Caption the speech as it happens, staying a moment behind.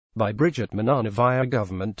by Bridget Manana via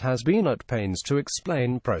government has been at pains to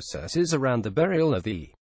explain processes around the burial of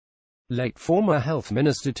the late former Health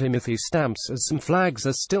Minister Timothy Stamps, as some flags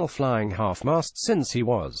are still flying half-mast since he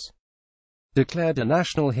was declared a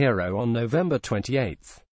national hero on November 28.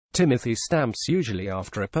 Timothy Stamps. Usually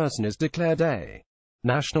after a person is declared a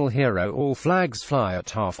national hero, all flags fly at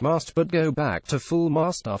half-mast but go back to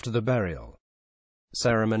full-mast after the burial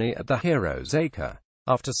ceremony at the Heroes' Acre.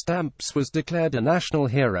 After Stamps was declared a national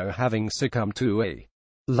hero having succumbed to a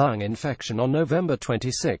lung infection on November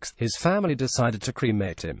 26, his family decided to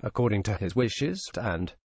cremate him, according to his wishes,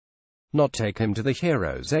 and not take him to the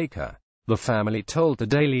Heroes' Acre. The family told the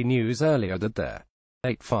Daily News earlier that their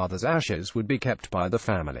late father's ashes would be kept by the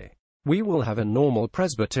family. "We will have a normal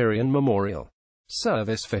Presbyterian memorial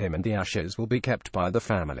service for him and the ashes will be kept by the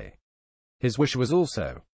family." His wish was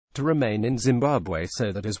also to remain in Zimbabwe,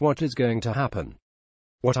 so that is what is going to happen.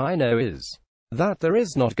 "What I know is that there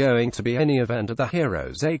is not going to be any event at the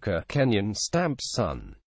Heroes' Acre," Kenyon Stamps'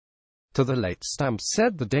 son to the late Stamps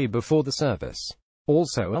said the day before the service.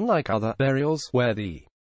 Also, unlike other burials, where the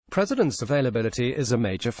president's availability is a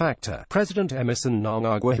major factor, President Emerson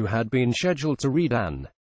Mnangagwa, who had been scheduled to read an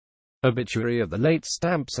obituary of the late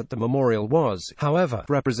Stamps at the memorial, was, however,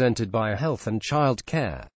 represented by Health and Child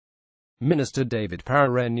Care Minister David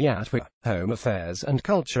Pararenyatwa. Home Affairs and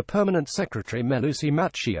Culture Permanent Secretary Melusi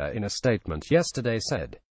Machia, in a statement yesterday,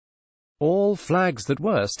 said all flags that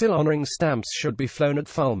were still honoring Stamps should be flown at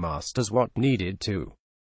full mast, as what needed to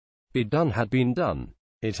be done had been done.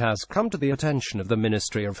 It has come to the attention of the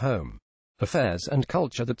Ministry of Home Affairs and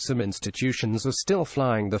Culture that some institutions are still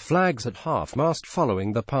flying the flags at half-mast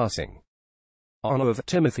following the passing on of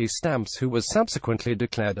Timothy Stamps, who was subsequently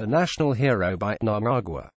declared a national hero by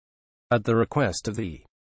Mnangagwa. At the request of the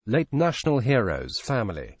late national hero's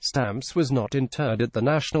family, Stamps was not interred at the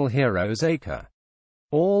National Heroes' Acre.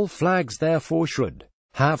 All flags therefore should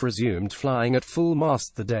have resumed flying at full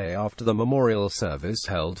mast the day after the memorial service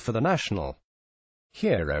held for the national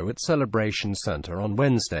hero at Celebration Center on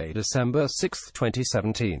Wednesday, December 6,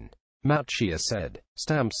 2017. Machia said,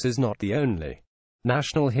 "Stamps is not the only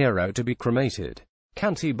national hero to be cremated.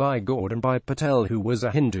 Kanti Bai Gordon Bai Patel, who was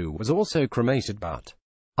a Hindu, was also cremated, but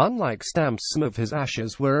unlike Stamps, some of his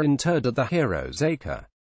ashes were interred at the Heroes' Acre."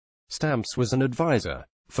 Stamps was an advisor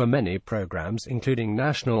for many programs, including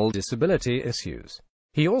national disability issues.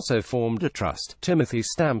 He also formed a trust, Timothy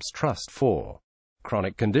Stamps Trust for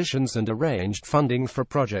chronic conditions, and arranged funding for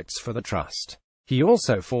projects for the trust. He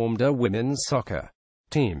also formed a women's soccer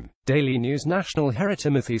team. Daily News national hero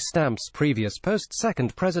Timothy Stamps' previous post,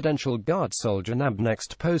 second Presidential Guard soldier Nab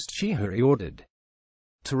next post Chihuri, ordered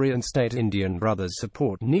to reinstate Indian Brothers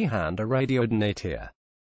support Nihanda Radio Donatia.